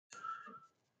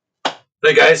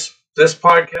Hey guys, this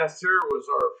podcast here was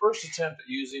our first attempt at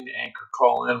using the Anchor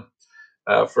call-in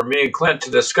for me and Clint to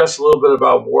discuss a little bit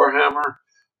about Warhammer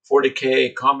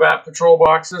 40K combat patrol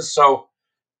boxes. So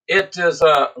it is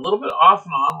a little bit off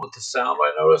and on with the sound.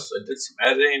 I noticed I did some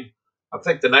editing. I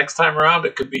think the next time around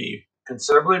it could be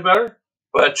considerably better,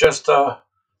 but just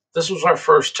this was our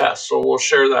first test, so we'll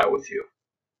share that with you.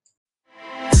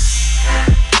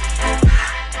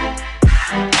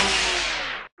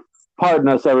 Pardon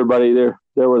us, everybody. There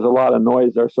was a lot of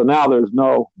noise there, so now there's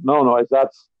no noise.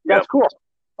 That's cool.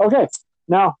 Okay,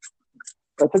 now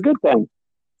that's a good thing.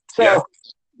 So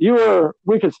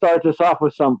we could start this off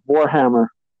with some Warhammer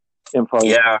info.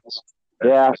 Yeah.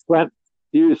 Clint,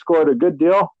 you scored a good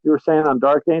deal. You were saying on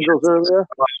Dark Angels earlier.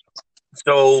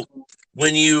 So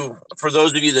for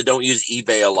those of you that don't use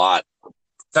eBay a lot,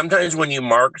 sometimes when you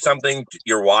mark something,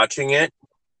 you're watching it,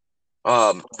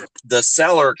 the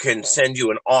seller can send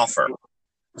you an offer.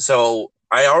 So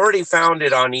I already found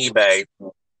it on eBay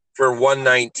for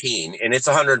 $119, and it's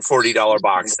a $140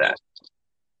 box set.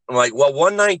 I'm like, well,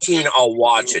 $119, I'll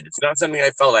watch it. It's not something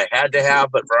I felt I had to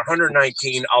have, but for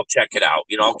 $119, I'll check it out.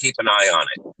 I'll keep an eye on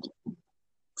it.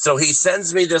 So he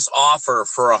sends me this offer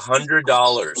for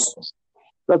 $100.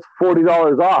 That's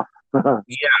 $40 off.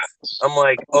 Yeah. I'm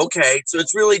like, okay. So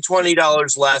it's really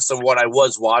 $20 less than what I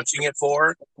was watching it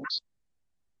for.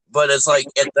 But it's like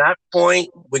at that point,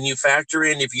 when you factor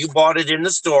in, if you bought it in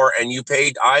the store and you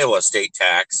paid Iowa state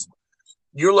tax,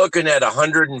 you're looking at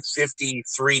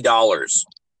 $153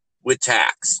 with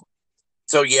tax.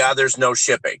 So yeah, there's no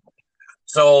shipping.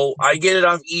 So I get it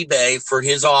off eBay for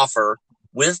his offer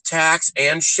with tax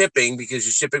and shipping, because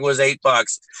the shipping was $8,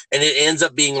 and it ends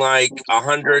up being like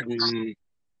 $111,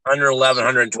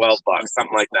 $112,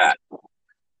 something like that.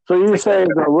 So you say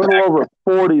it's a little over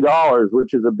 $40,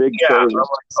 which is a big savings.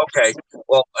 Okay.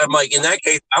 Well, I'm like, in that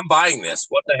case, I'm buying this.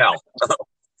 What the hell?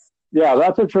 Yeah,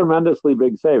 that's a tremendously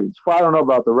big savings. I don't know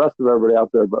about the rest of everybody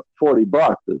out there, but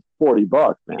 $40 is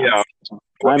 $40, man. Yeah.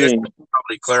 I mean,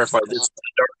 probably clarify this is the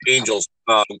Dark Angels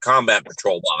Combat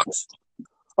Patrol box.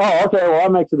 Oh, okay. Well,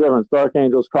 that makes a difference. Dark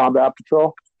Angels Combat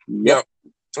Patrol. Yep.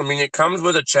 I mean, it comes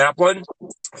with a chaplain,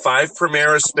 5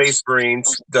 Primaris Space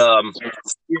Marines, the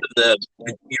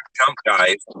jump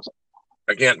guys.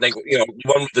 I can't think,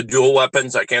 one with the dual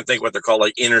weapons. I can't think what they're called,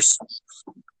 like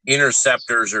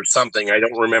interceptors or something. I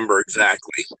don't remember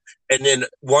exactly. And then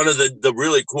one of the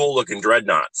really cool looking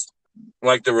dreadnoughts,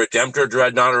 like the Redemptor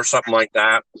dreadnought or something like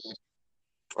that.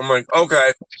 I'm like,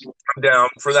 okay, I'm down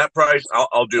for that price.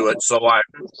 I'll do it. So I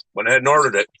went ahead and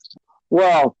ordered it.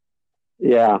 Well,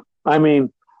 yeah. I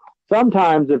mean,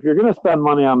 sometimes if you're going to spend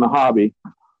money on the hobby,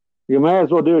 you may as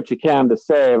well do what you can to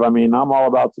save. I mean, I'm all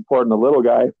about supporting the little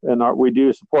guy, and we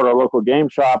do support our local game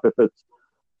shop. If it's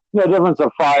a difference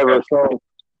of $5 or so,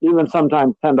 even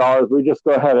sometimes $10, we just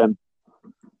go ahead and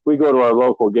we go to our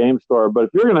local game store. But if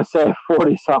you're going to save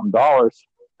 $40-something,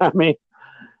 I mean,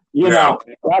 know,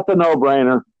 that's a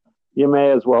no-brainer. You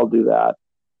may as well do that.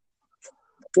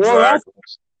 Well,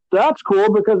 that's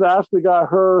cool, because Ashley got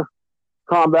her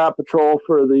combat patrol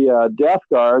for the Death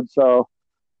Guard, so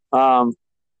I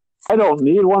don't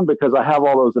need one because I have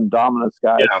all those Indominus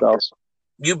guys. Yeah. So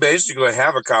you basically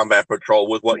have a combat patrol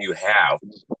with what you have.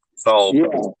 So yeah,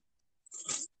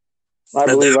 I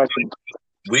believe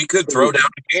we could throw down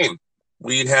a game.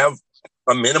 We'd have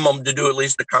a minimum to do at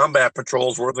least a combat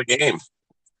patrol's worth of game.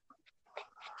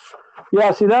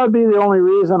 Yeah, see, that would be the only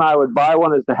reason I would buy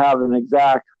one, is to have an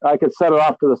exact. I could set it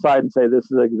off to the side and say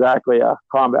this is exactly a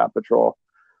combat patrol.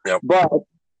 Yep. But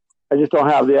I just don't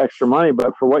have the extra money.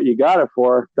 But for what you got it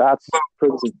for, that's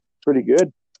pretty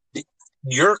good.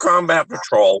 Your combat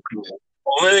patrol, the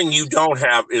only thing you don't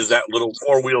have is that little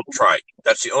 4-wheel trike.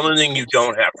 That's the only thing you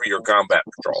don't have for your combat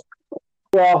patrol.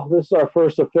 Well, this is our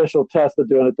first official test of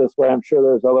doing it this way. I'm sure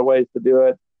there's other ways to do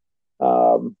it.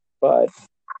 But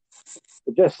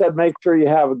it just said make sure you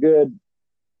have a good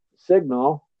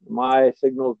signal. My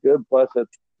signal's good, plus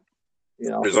it's,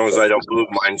 as long as I don't move,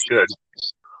 mine should.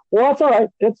 Well, that's all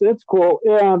right. It's cool.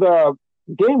 And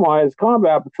game-wise,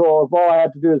 Combat Patrol, if all I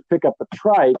had to do is pick up a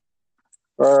trike,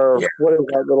 or what is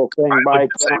that little thing?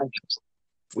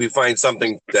 We find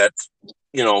something that's,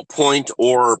 point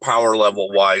or power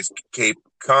level-wise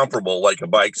comparable, like a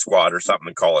bike squad or something,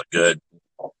 to call it good.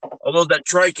 Although that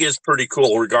trike is pretty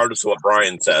cool, regardless of what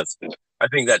Brian says. I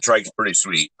think that trike's pretty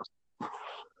sweet.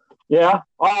 Yeah?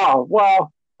 Oh,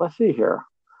 well, let's see here.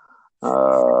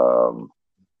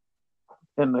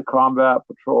 In the Combat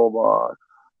Patrol box.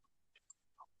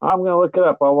 I'm going to look it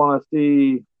up. I want to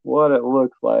see what it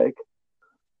looks like.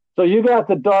 So you got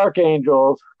the Dark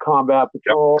Angels Combat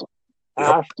Patrol. Yep.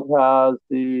 Ashley has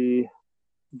the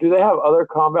do they have other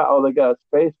combat? Oh, they got a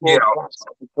Space Wolf,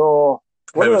 Patrol.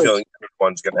 I have a feeling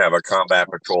everyone's going to have a Combat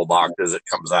Patrol box as it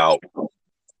comes out.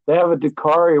 They have a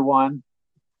Dakari one.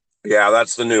 Yeah,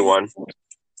 that's the new one.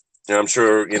 And I'm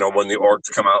sure, when the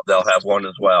orcs come out, they'll have one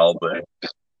as well. But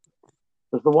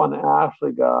there's the one that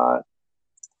Ashley got.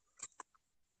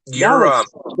 You're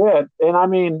good. And I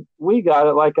mean, we got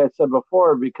it, like I said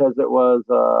before, because it was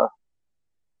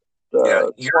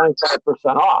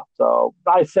 25% off. So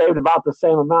I saved about the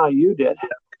same amount you did.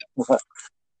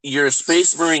 Your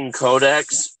Space Marine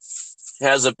Codex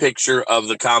has a picture of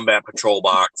the Combat Patrol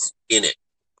box in it.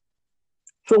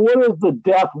 So what is the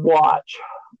Death Watch?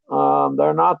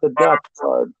 They're not the Death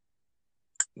Guard.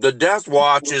 The Death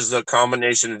Watch is a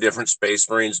combination of different Space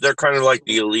Marines. They're kind of like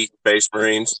the elite Space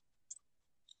Marines.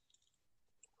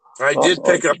 I did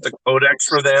pick up the Codex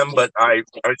for them, but I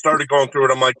started going through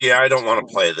it. I'm like, I don't want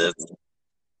to play this. It's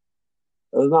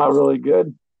not really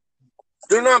good.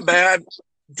 They're not bad,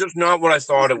 just not what I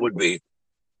thought it would be.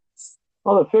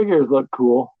 Well, the figures look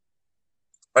cool.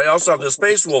 I also have the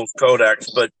Space Wolves Codex,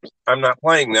 but I'm not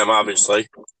playing them, obviously.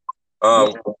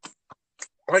 I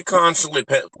constantly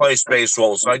play Space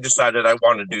Wolves, so I decided I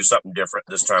wanted to do something different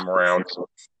this time around.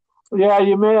 Yeah,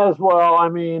 you may as well. I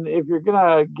mean, if you're going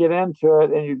to get into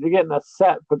it and you're getting a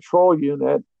set patrol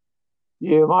unit,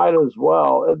 you might as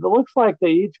well. It looks like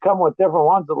they each come with different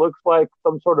ones. It looks like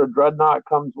some sort of dreadnought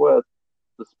comes with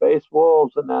the Space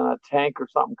Wolves, and then a tank or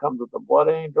something comes with the Blood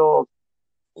Angels.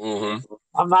 Mm-hmm.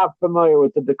 I'm not familiar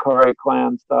with the Dakari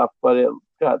clan stuff, but it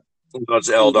got... That's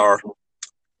Eldar.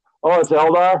 Oh, it's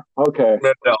Eldar? Okay.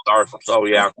 It's Eldar. So,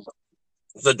 yeah.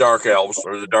 It's the Dark Elves,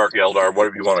 or the Dark Eldar,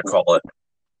 whatever you want to call it.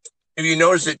 If you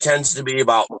notice, it tends to be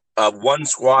about one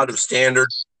squad of standard,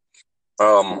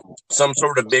 some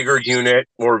sort of bigger unit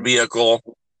or vehicle,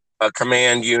 a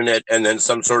command unit, and then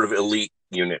some sort of elite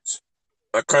units.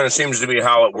 That kind of seems to be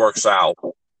how it works out.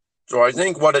 So I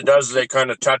think what it does is they kind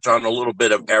of touch on a little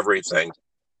bit of everything.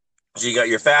 So you got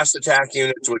your fast attack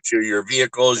units, which are your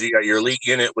vehicles. You got your elite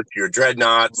unit, which are your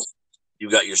dreadnoughts. You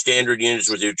got your standard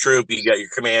units with your troop. You got your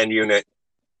command unit.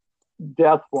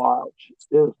 Death Watch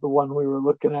is the one we were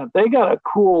looking at. They got a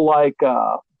cool,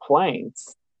 plane.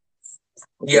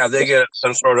 Yeah, they get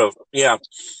some sort of, yeah.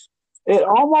 It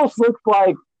almost looks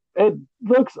like they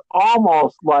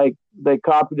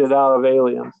copied it out of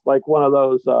Aliens, like one of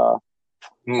those, oh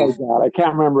God, I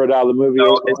can't remember it out of the movie.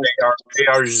 No, they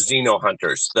are Xeno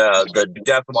hunters. The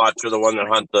Death Watch are the one that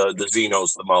hunt the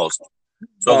Xenos the most.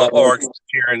 So the orcs,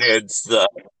 Tyranids,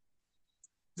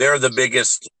 they're the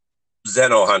biggest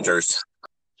Xeno hunters.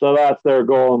 So that's their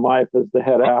goal in life, is to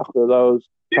head after those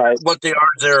types. What they are,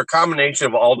 they're a combination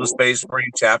of all the Space Marine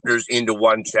chapters into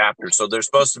one chapter. So they're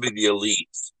supposed to be the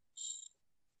elites,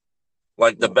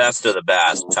 like the best of the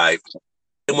best type.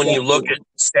 And when you look at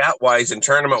stat-wise and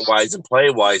tournament-wise and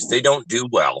play-wise, they don't do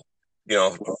well.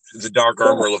 The dark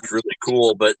armor looks really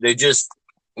cool, but they just,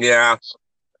 yeah.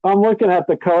 I'm looking at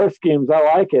the color schemes. I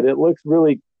like it. It looks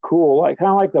really cool,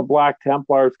 kind of like the Black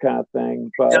Templars kind of thing.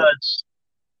 But... It does.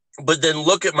 But then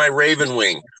look at my Raven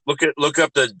Wing. Look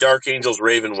up the Dark Angels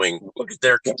Raven Wing. Look at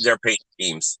their paint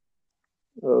schemes.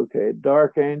 Okay,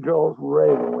 Dark Angels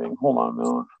Raven Wing. Hold on a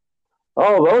minute.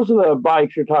 Oh, those are the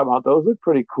bikes you're talking about. Those look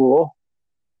pretty cool.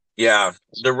 Yeah,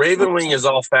 the Raven Wing is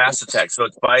all fast attack, so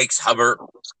it's bikes, hovercrafts,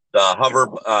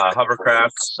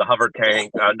 the hover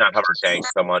tank, not hover tank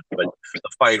so much, but the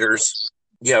fighters.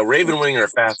 Yeah, Raven Wing are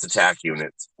fast attack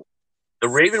units. The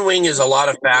Raven Wing is a lot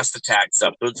of fast attack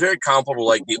stuff, so it's very comparable,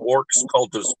 like the Orcs'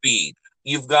 Cult of Speed.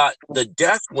 You've got the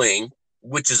Death Wing,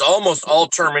 which is almost all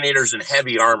Terminators and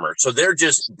heavy armor, so they're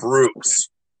just brutes.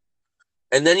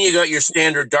 And then you got your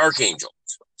standard Dark Angels.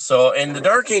 So, and the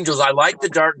Dark Angels, I like the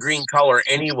dark green color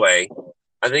anyway.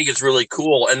 I think it's really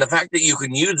cool. And the fact that you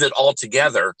can use it all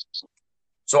together.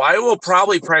 So I will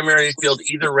probably primarily field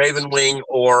either Raven Wing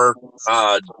or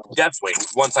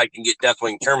Deathwing once I can get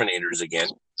Deathwing Terminators again.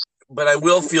 But I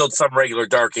will field some regular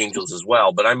Dark Angels as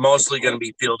well. But I'm mostly going to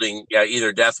be fielding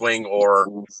either Deathwing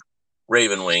or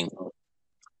Raven Wing.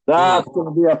 That's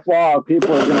going to be a flaw.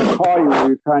 People are going to call you when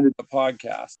you're trying to do a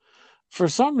podcast. For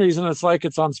some reason, it's like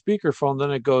it's on speakerphone,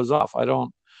 then it goes off.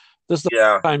 This is the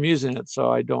first time using it,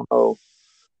 so I don't know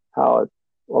how it's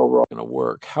overall going to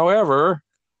work. However,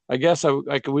 I guess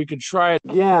we could try it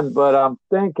again, but I'm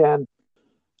thinking,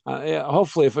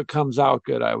 hopefully if it comes out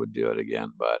good, I would do it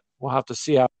again, but we'll have to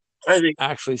see how it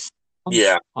actually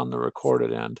sounds on the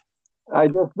recorded end. I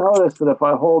just noticed that if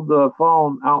I hold the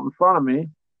phone out in front of me,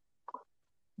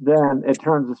 then it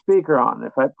turns the speaker on.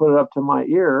 If I put it up to my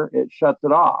ear, it shuts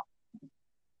it off.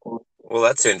 Well,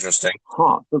 that's interesting.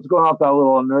 So it's going off that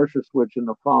little inertia switch in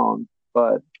the phone,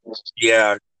 but...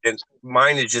 Yeah, and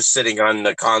mine is just sitting on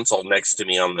the console next to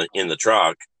me in the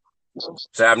truck.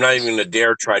 So I'm not even going to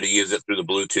dare try to use it through the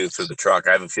Bluetooth through the truck.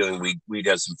 I have a feeling we'd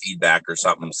have some feedback or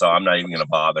something, so I'm not even going to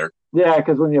bother. Yeah,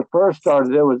 because when you first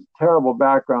started, it was terrible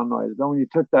background noise. Then when you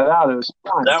took that out, it was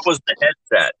fine. That was the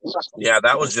headset. Yeah,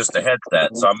 that was just the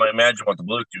headset. So I'm going to imagine what the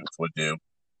Bluetooth would do.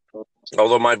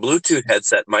 Although my Bluetooth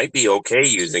headset might be okay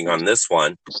using on this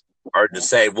one. Hard to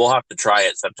say. We'll have to try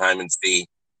it sometime and see.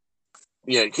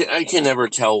 Yeah, I can never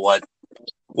tell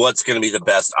what's going to be the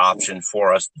best option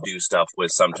for us to do stuff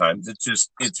with sometimes.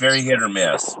 It's very hit or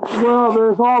miss. Well,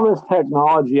 there's all this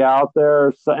technology out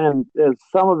there, and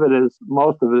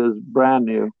most of it is brand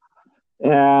new.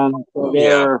 And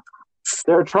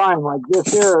they're trying, like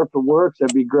this year, if it works,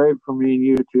 it'd be great for me and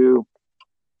you to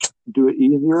do an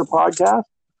easier podcast.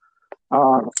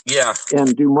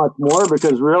 And do much more,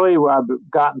 because really I've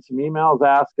gotten some emails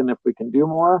asking if we can do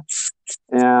more.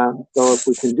 And so if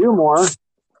we can do more,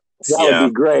 that would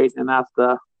be great. And that's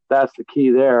the key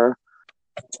there.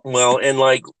 Well, and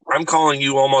like I'm calling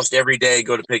you almost every day,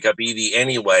 go to pick up Evie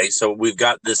anyway. So we've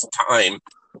got this time,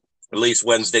 at least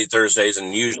Wednesday, Thursdays,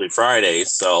 and usually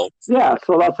Fridays. So yeah,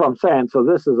 so that's what I'm saying. So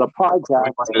this is a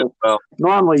podcast.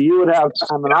 Normally you would have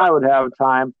time and I would have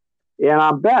time. And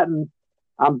I'm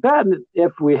betting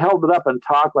if we held it up and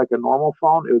talked like a normal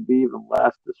phone, it would be even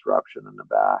less disruption in the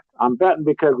back. I'm betting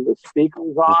because the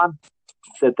speaker's on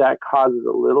that causes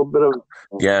a little bit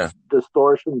of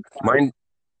distortion. Mine,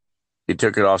 you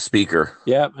took it off speaker.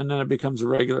 Yep, and then it becomes a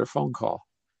regular phone call.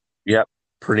 Yep,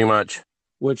 pretty much.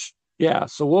 Which,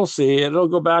 so we'll see. It'll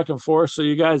go back and forth. So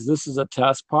you guys, this is a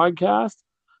test podcast,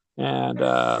 and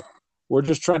we're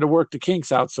just trying to work the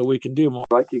kinks out so we can do more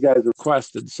like you guys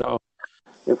requested. So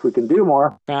if we can do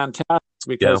more, fantastic,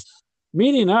 because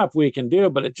meeting up we can do,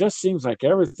 but it just seems like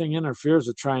everything interferes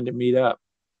with trying to meet up.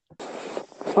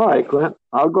 All right, Clint,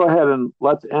 I'll go ahead and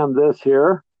let's end this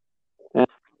here.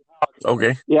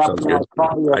 Okay. Yeah. Sounds good.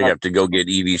 I have to go get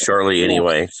Evie shortly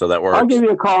anyway, so that works. I'll give you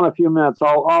a call in a few minutes.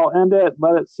 I'll end it,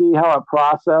 let it see how it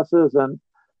processes, and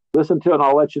listen to it, and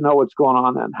I'll let you know what's going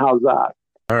on then. How's that?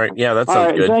 All right. Yeah, that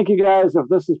sounds good. Thank you, guys. If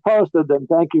this is posted, then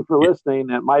thank you for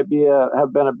listening. It might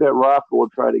have been a bit rough, but we'll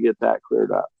try to get that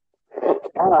cleared up.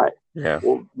 All right. Yeah.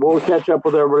 We'll catch up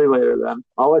with everybody later then.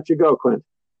 I'll let you go, Clint.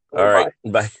 All right.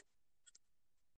 Bye.